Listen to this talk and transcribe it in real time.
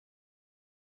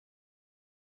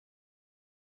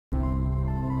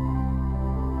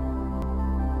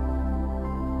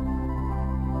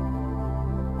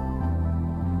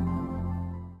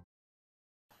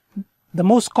The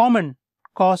most common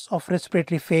cause of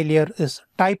respiratory failure is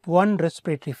type 1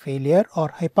 respiratory failure or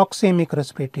hypoxemic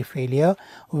respiratory failure,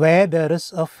 where there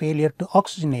is a failure to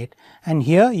oxygenate, and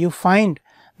here you find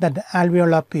that the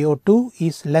alveolar PO2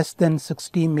 is less than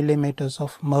 60 millimeters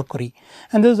of mercury,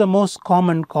 and this is the most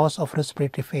common cause of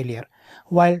respiratory failure.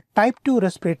 While type 2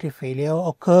 respiratory failure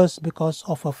occurs because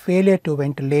of a failure to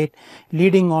ventilate,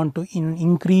 leading on to an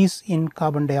increase in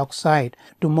carbon dioxide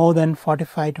to more than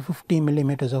 45 to 50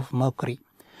 millimeters of mercury.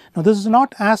 Now, this is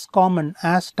not as common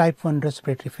as type 1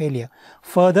 respiratory failure.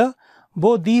 Further,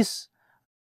 both these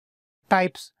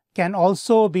types can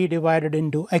also be divided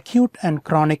into acute and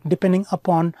chronic depending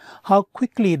upon how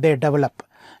quickly they develop.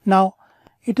 Now,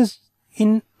 it is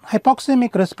in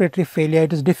hypoxemic respiratory failure,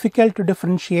 it is difficult to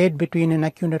differentiate between an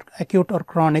acute or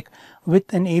chronic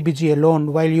with an ABG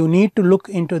alone, while you need to look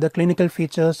into the clinical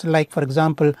features, like for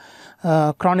example,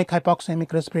 chronic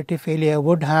hypoxemic respiratory failure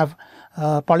would have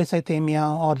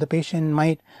polycythemia, or the patient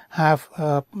might have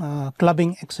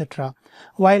clubbing, etc.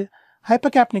 While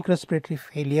hypercapnic respiratory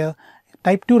failure,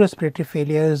 type 2 respiratory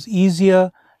failure is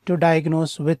easier to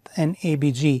diagnose with an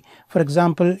ABG. For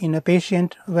example, in a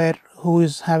patient who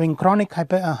is having chronic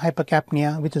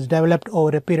hypercapnia, which is developed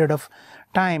over a period of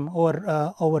time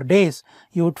or over days,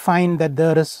 you would find that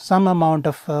there is some amount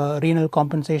of renal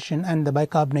compensation and the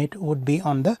bicarbonate would be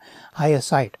on the higher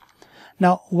side.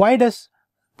 Now, why does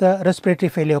the respiratory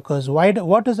failure occurs?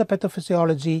 What is the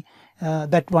pathophysiology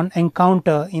that one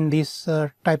encounter in these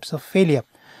types of failure?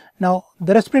 Now,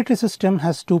 the respiratory system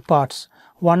has two parts.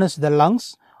 One is the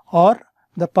lungs, or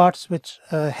the parts which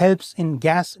helps in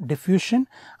gas diffusion.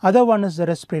 Other one is the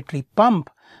respiratory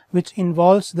pump, which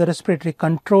involves the respiratory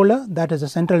controller, that is the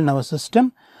central nervous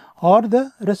system, or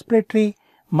the respiratory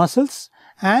muscles,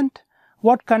 and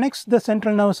what connects the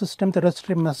central nervous system to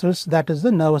respiratory muscles, that is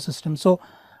the nervous system. So,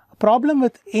 a problem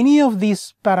with any of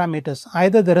these parameters,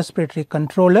 either the respiratory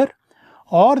controller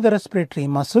or the respiratory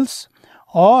muscles,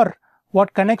 or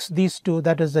what connects these two,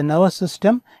 that is the nervous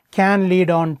system, can lead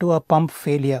on to a pump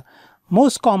failure.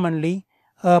 Most commonly,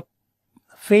 a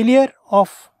failure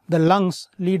of the lungs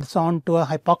leads on to a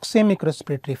hypoxemic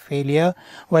respiratory failure,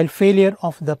 while failure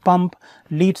of the pump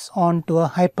leads on to a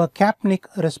hypercapnic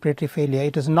respiratory failure.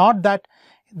 It is not that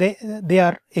they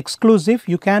are exclusive.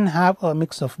 You can have a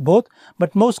mix of both,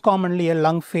 but most commonly a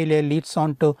lung failure leads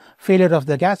on to failure of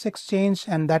the gas exchange,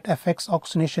 and that affects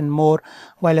oxygenation more,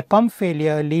 while a pump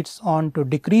failure leads on to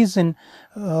decrease in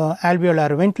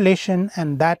alveolar ventilation,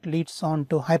 and that leads on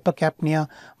to hypercapnia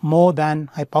more than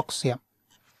hypoxia.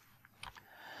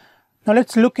 Now,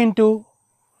 let's look into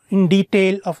in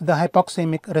detail of the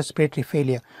hypoxemic respiratory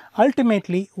failure.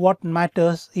 Ultimately, what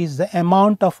matters is the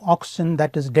amount of oxygen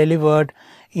that is delivered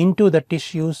into the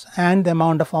tissues and the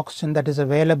amount of oxygen that is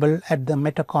available at the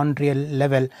mitochondrial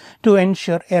level to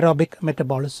ensure aerobic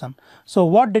metabolism. So,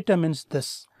 what determines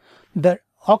this? The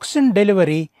oxygen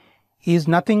delivery is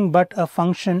nothing but a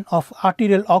function of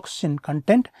arterial oxygen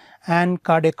content and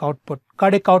cardiac output.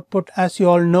 Cardiac output, as you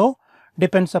all know,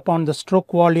 depends upon the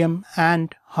stroke volume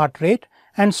and heart rate,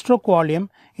 and stroke volume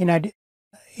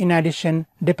in addition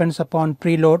depends upon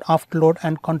preload, afterload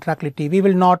and contractility. We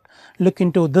will not look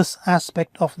into this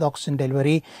aspect of the oxygen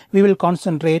delivery. We will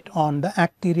concentrate on the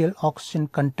arterial oxygen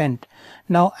content.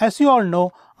 Now, as you all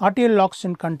know, arterial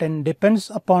oxygen content depends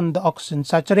upon the oxygen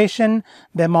saturation,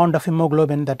 the amount of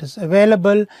hemoglobin that is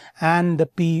available, and the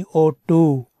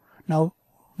PO2. Now,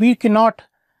 we cannot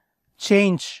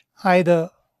change either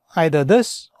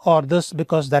this or this,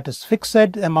 because that is fixed.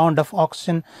 The amount of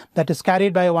oxygen that is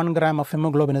carried by 1 gram of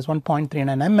hemoglobin is 1.39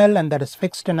 ml, and that is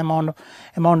fixed. An amount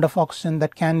of oxygen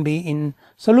that can be in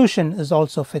solution is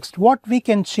also fixed. What we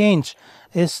can change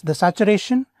is the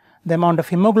saturation, the amount of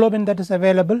hemoglobin that is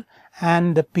available,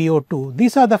 and the PO2.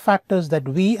 These are the factors that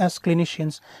we as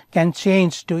clinicians can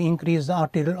change to increase the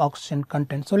arterial oxygen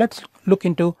content. So, let's look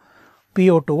into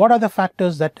PO2. What are the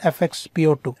factors that affects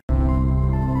PO2?